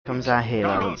Comes our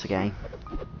hero once again.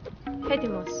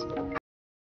 Hedimos.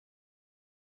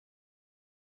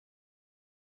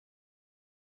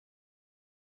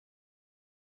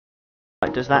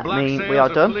 Right, does that mean we are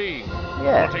done?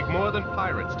 Yeah. It'll take more than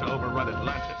pirates to overrun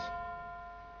Atlantis.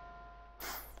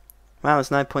 Well, there's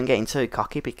no point getting too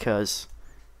cocky because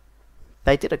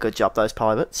they did a good job, those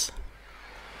pirates.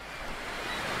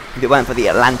 If it weren't for the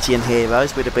Atlantean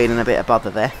heroes, we'd have been in a bit of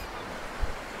bother there.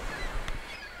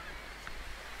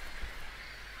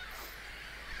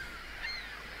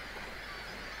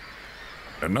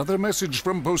 Another message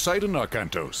from Poseidon,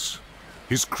 Arcantos.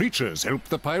 His creatures helped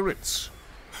the pirates.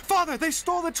 Father, they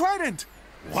stole the trident!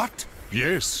 What?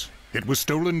 Yes, it was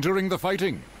stolen during the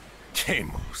fighting.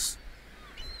 Chamos.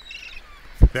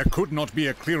 There could not be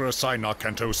a clearer sign,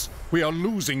 Arcantos. We are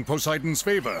losing Poseidon's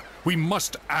favor. We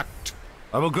must act.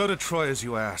 I will go to Troy as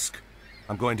you ask.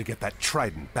 I'm going to get that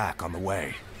trident back on the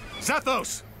way.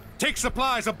 Zethos! Take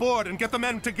supplies aboard and get the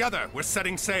men together. We're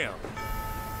setting sail.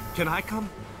 Can I come?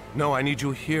 No, I need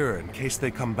you here in case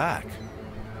they come back.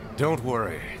 Don't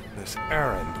worry. This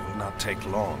errand will not take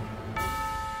long.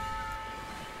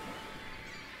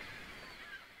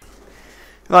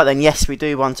 Right then, yes, we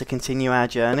do want to continue our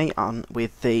journey on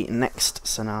with the next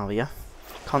scenario.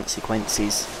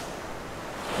 Consequences.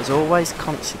 There's always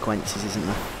consequences, isn't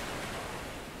there?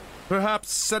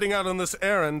 Perhaps setting out on this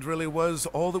errand really was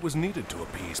all that was needed to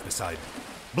appease Poseidon.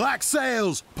 Black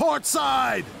sails! Port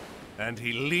side! And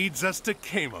he leads us to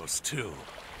Chamos, too.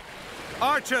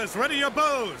 Archers, ready your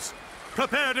bows!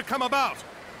 Prepare to come about!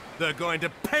 They're going to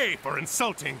pay for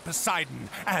insulting Poseidon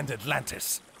and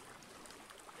Atlantis.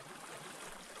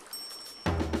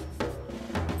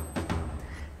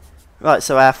 Right,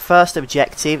 so our first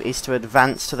objective is to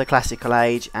advance to the Classical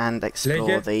Age and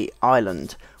explore the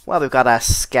island. Well, we've got our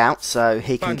scout, so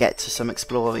he can get to some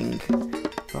exploring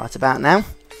right about now.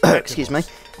 Excuse me.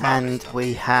 And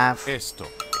we have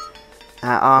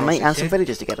our army and some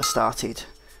villagers to get us started.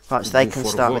 Right, so they can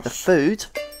start with the food.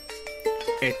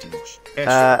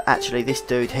 Actually, this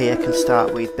dude here can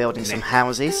start with building some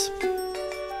houses,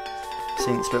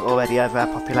 since we're already over our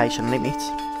population limit.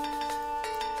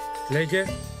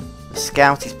 The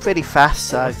scout is pretty fast,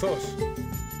 so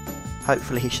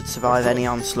hopefully he should survive any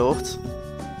onslaught.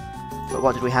 But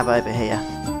what did we have over here?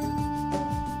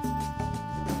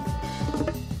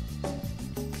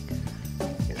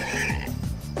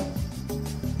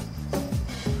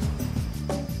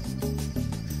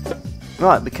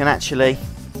 Right, we can actually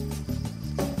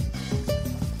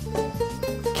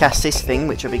cast this thing,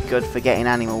 which will be good for getting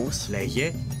animals.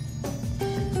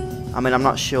 I mean, I'm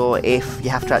not sure if you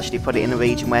have to actually put it in a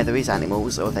region where there is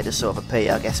animals, or if they just sort of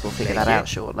appear. I guess we'll figure that out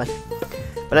shortly.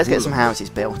 But let's get some houses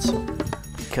built,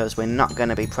 because we're not going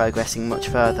to be progressing much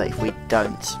further if we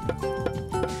don't.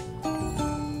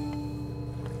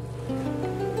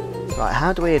 Right,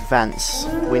 how do we advance?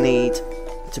 We need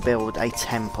to build a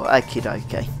temple. Okie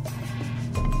dokie.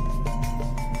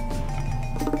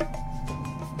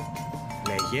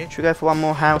 Should we go for one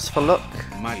more house for luck?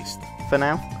 For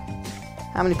now?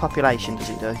 How many population does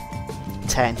it do?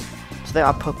 10. So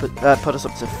that'll put us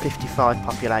up to 55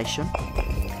 population.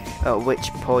 At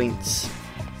which point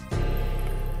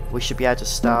we should be able to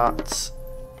start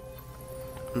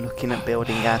looking at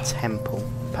building our temple,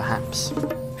 perhaps.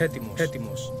 Right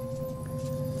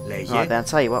then, I'll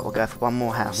tell you what, we'll go for one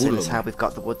more house, seeing as how we've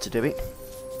got the wood to do it.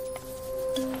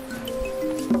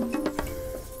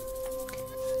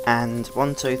 And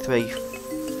 1, 2, 3,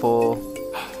 4.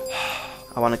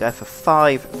 I want to go for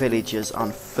 5 villagers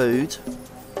on food.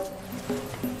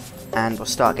 And we'll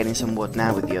start getting some wood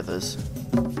now with the others.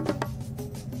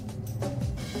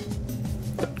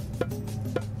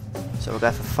 So we'll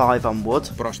go for 5 on wood.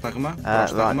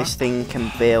 Right, this thing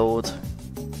can build...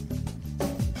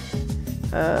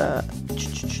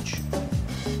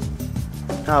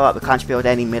 Alright, we can't build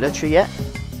any military yet.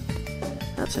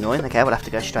 That's annoying. Okay, we'll have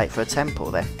to go straight for a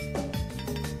temple then.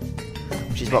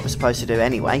 Which is what we're supposed to do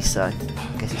anyway, so I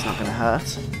guess it's not going to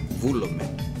hurt.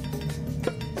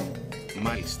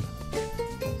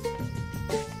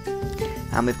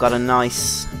 And we've got a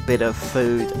nice bit of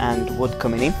food and wood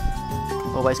coming in.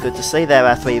 Always good to see. There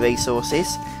are 3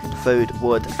 resources: food,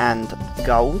 wood and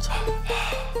gold.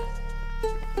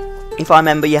 If I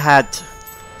remember, you had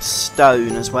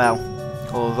stone as well,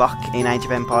 or rock in Age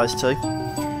of Empires 2.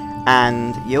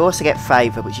 And you also get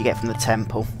favour, which you get from the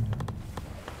temple,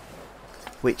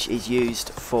 which is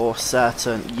used for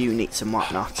certain units and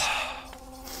whatnot.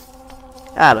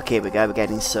 Ah, look, here we go, we're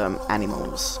getting some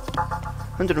animals.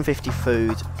 150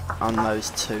 food on those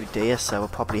 2 deer, so we'll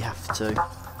probably have to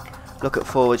look at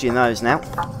foraging those now.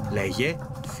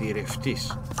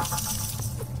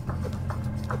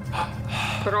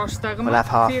 We'll have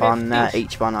half on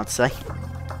each one, I'd say.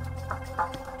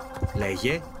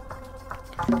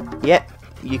 Yep,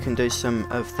 you can do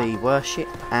some of the worship.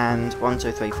 And 1,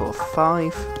 2, 3, 4,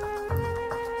 5.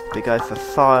 We go for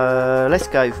 5. Let's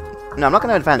go. No, I'm not going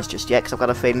to advance just yet because I've got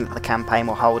a feeling that the campaign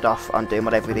will hold off on doing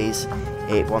whatever it is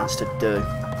it wants to do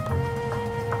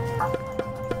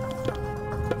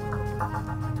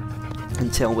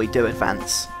until we do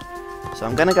advance. So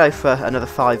I'm going to go for another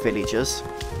 5 villagers.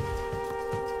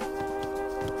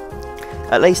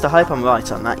 At least I hope I'm right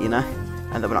on that, you know,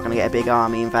 and that we're not going to get a big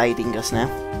army invading us now.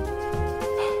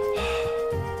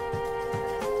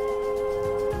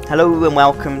 Hello and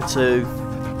welcome to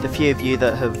the few of you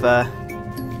that have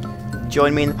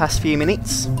joined me in the past few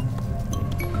minutes.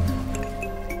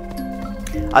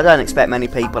 I don't expect many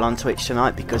people on Twitch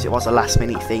tonight because it was a last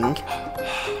minute thing.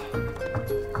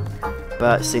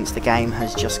 But since the game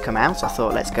has just come out, I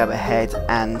thought let's go ahead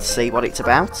and see what it's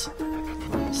about.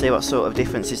 See what sort of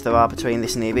differences there are between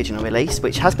this and the original release,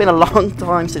 which has been a long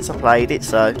time since I played it,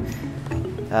 so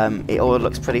it all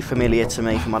looks pretty familiar to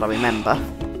me from what I remember.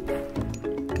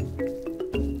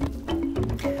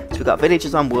 So we've got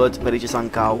villagers on wood, villagers on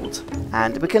gold,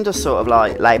 and we can just sort of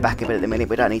like lay back a bit at the minute.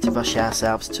 We don't need to rush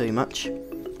ourselves too much.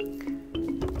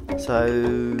 So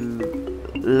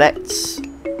let's...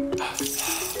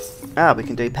 Ah, we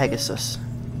can do Pegasus.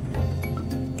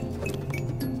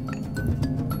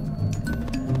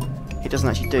 He doesn't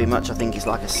actually do much. I think he's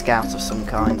like a scout of some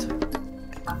kind.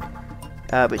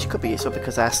 Which could be useful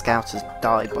because our scout has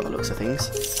died by the looks of things.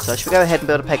 So should we go ahead and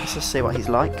build a Pegasus, see what he's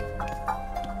like?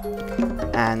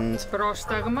 And...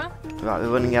 Right, we're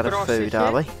running out of food,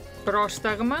 are we?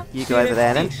 You go over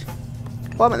there then.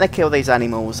 Why don't they kill these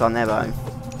animals on their own?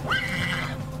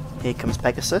 Here comes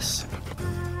Pegasus.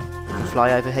 We'll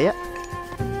fly over here.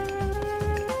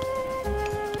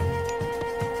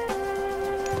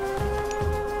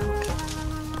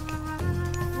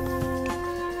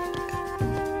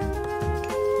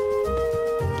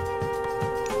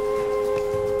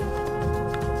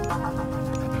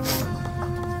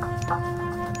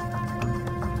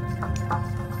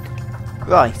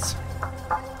 Right,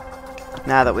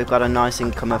 now that we've got a nice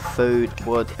income of food,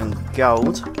 wood and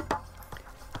gold,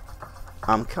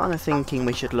 I'm kind of thinking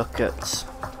we should look at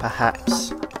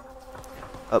perhaps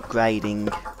upgrading.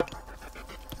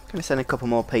 Going to send a couple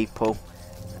more people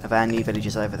of our new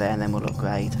villagers over there and then we'll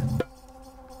upgrade.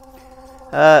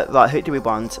 Right, who do we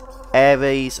want?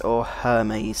 Ares or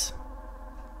Hermes?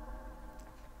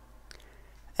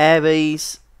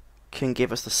 Ares can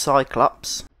give us the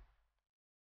Cyclops.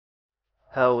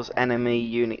 Hurls enemy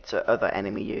unit to other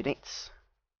enemy units.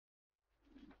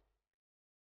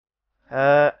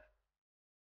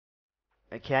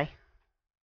 Okay.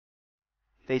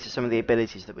 These are some of the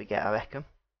abilities that we get, I reckon.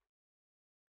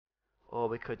 Or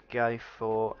we could go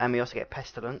for... And we also get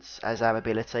Pestilence as our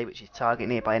ability, which is target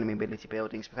nearby enemy ability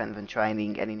buildings, prevent them from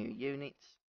training any new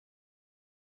units.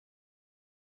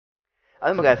 I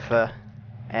think we'll go for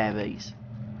Ares.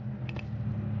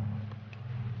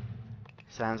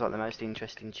 Sounds like the most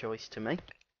interesting choice to me.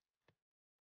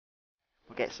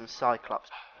 We'll get some Cyclops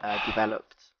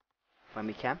developed when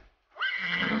we can.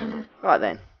 Right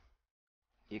then.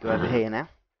 You go over here now.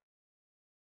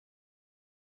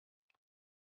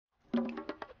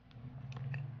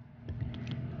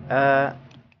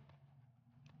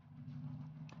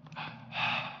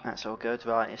 That's all good.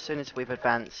 Right, as soon as we've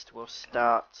advanced, we'll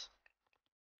start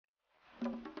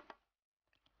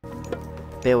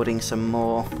building some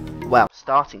more, well,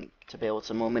 starting to build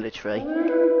some more military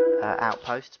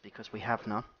outposts because we have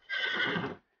none.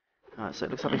 Right, so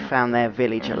it looks like we found their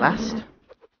village at last.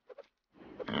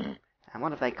 And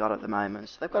what have they got at the moment?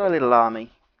 So they've got a little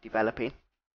army developing.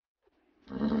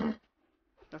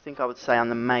 Nothing I would say on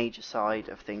the major side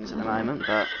of things at the moment,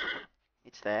 but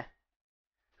it's there.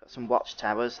 Got some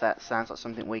watchtowers. That sounds like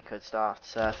something we could start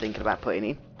thinking about putting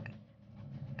in.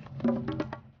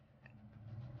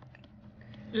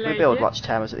 We build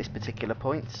watchtowers at this particular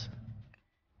point.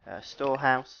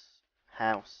 Storehouse,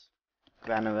 house,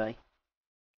 granary.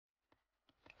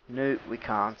 No, we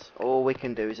can't. All we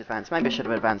can do is advance. Maybe I should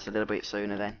have advanced a little bit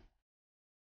sooner then.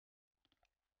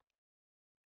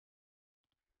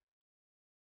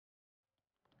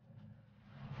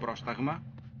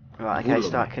 Right, okay,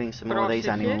 start killing some more of these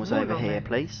animals over here,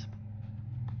 please.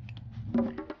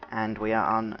 And we are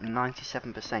on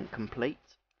 97% complete.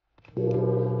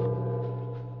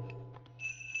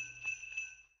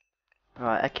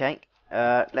 Right, okay.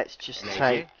 Let's just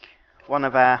take one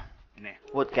of our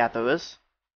wood gatherers.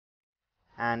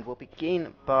 And we'll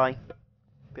begin by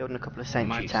building a couple of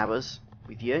sentry towers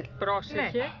with you.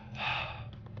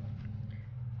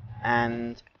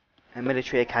 And A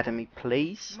military academy,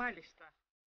 please.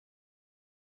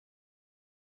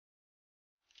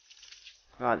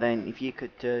 Right then, if you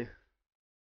could do...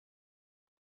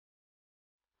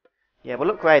 Yeah,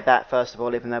 we'll upgrade that first of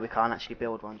all, even though we can't actually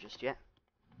build one just yet.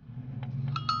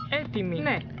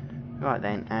 Right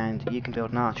then, and you can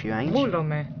build an archery range.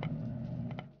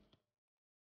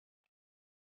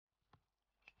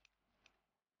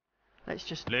 Let's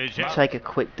just take a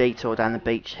quick detour down the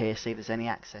beach here, see if there's any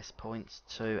access points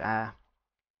to our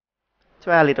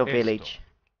little village.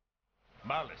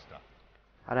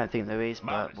 I don't think there is,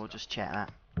 but we'll just check that.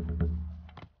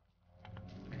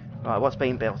 Right, what's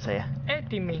being built here?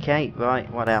 Okay, right,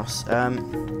 what else? Go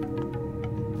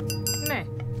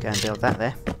and build that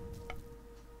there.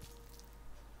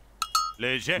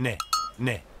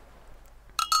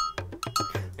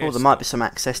 Oh, there might be some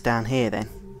access down here then.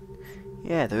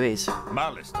 Yeah, there is.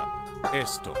 Got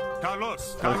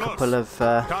a couple of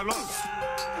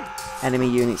enemy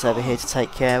units over here to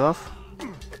take care of.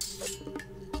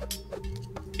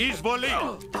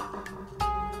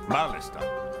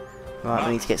 Right,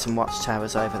 we need to get some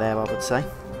watchtowers over there, I would say.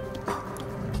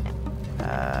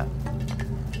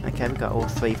 Okay, we've got all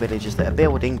 3 villages that are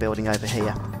building over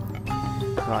here.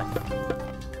 Right.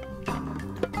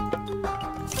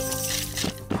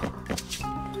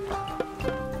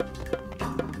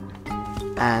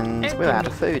 And we're out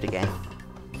of food again.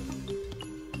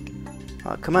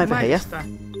 Right, come over here.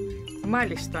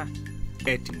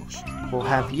 We'll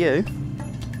have you.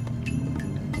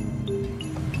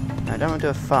 No, I don't want to do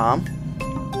a farm.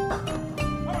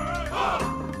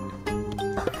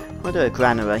 We'll do a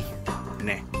granary.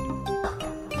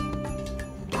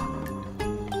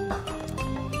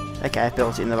 Okay, I've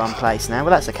built it in the wrong place now.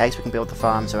 Well, that's the case, we can build the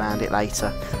farms around it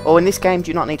later. Or in this game, do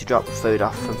you not need to drop food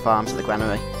off from farms to the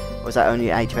granary? Or was that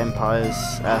only Age of Empires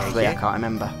 3? I can't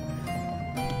remember.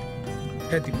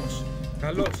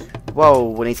 Whoa,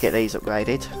 we need to get these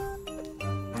upgraded.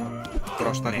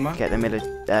 Get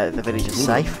the villagers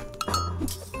safe.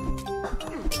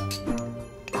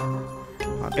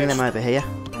 Right, bring them over here.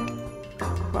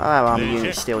 What are our army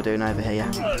units still doing over here?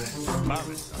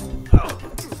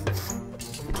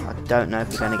 I don't know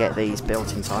if we're going to get these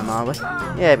built in time, are we?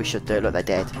 Yeah, we should do. Look, they're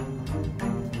dead.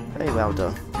 Very well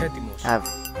done.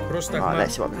 Right,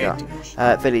 let's see what we've got.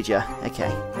 Villager,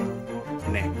 okay.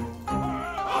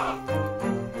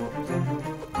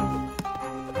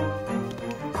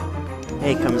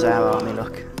 Here comes our army,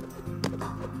 look.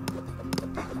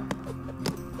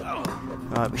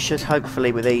 Right, we should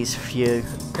hopefully with these few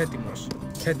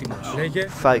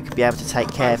folk be able to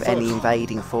take care of any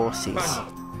invading forces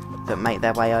that make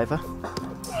their way over.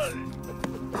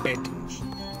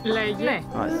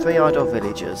 Right, 3 idle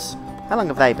villagers. How long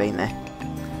have they been there?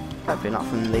 Hopefully not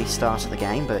from the start of the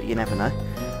game, but you never know.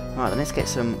 Right, then let's get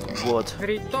some wood.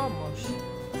 We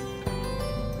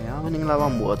are running low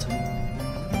on wood.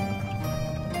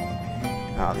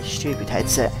 Oh, this stupid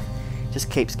headset just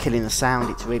keeps killing the sound.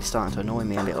 It's really starting to annoy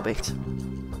me a little bit.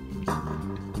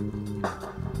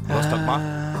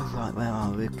 Right, where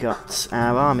are we? We've got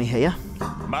our army here.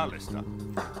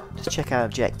 Just check our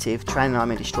objective. Train an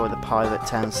army to destroy the pirate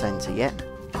town centre. Yep,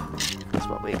 that's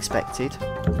what we expected.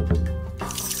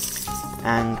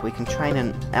 And we can train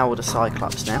an elder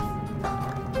cyclops now,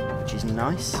 which is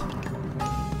nice.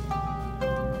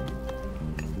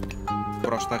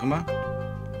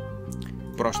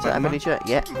 Is that a villager?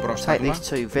 Yeah. Take these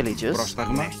 2 villagers.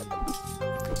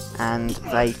 And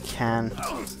they can...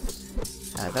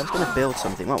 they was going to build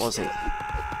something. What was it?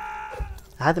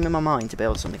 I had them in my mind to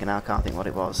build something and now I can't think what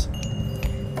it was.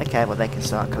 Okay, well they can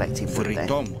start collecting wood then.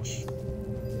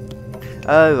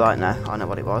 Oh, right, no. I know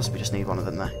what it was. We just need one of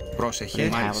them though. We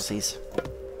need houses.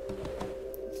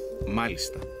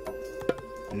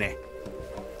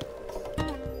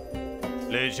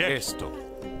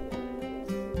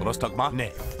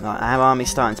 Right, our army's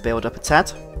starting to build up a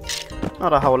tad.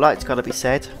 Not a whole lot, it's got to be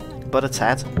said, but a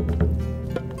tad.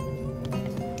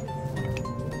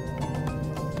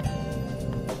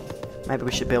 Maybe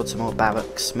we should build some more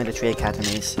barracks, military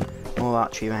academies, more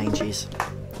archery ranges.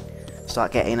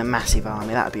 Start getting a massive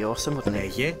army, that would be awesome, wouldn't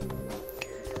it?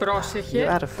 You're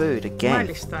out of food again.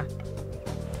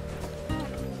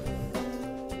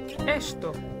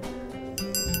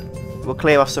 We'll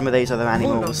clear off some of these other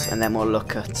animals and then we'll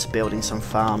look at building some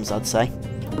farms, I'd say.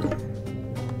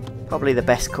 Probably the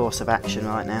best course of action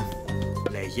right now.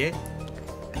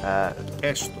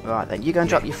 Right then, you go and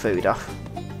drop your food off.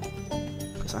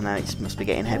 Because I know it must be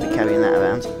getting heavy carrying that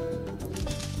around.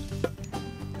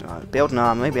 Right, build an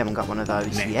armory, we haven't got one of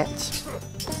those yet.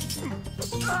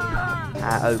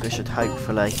 Our ogre should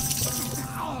hopefully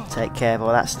take care of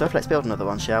all that stuff. Let's build another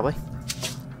one, shall we?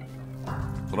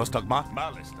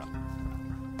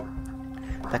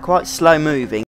 They're quite slow moving.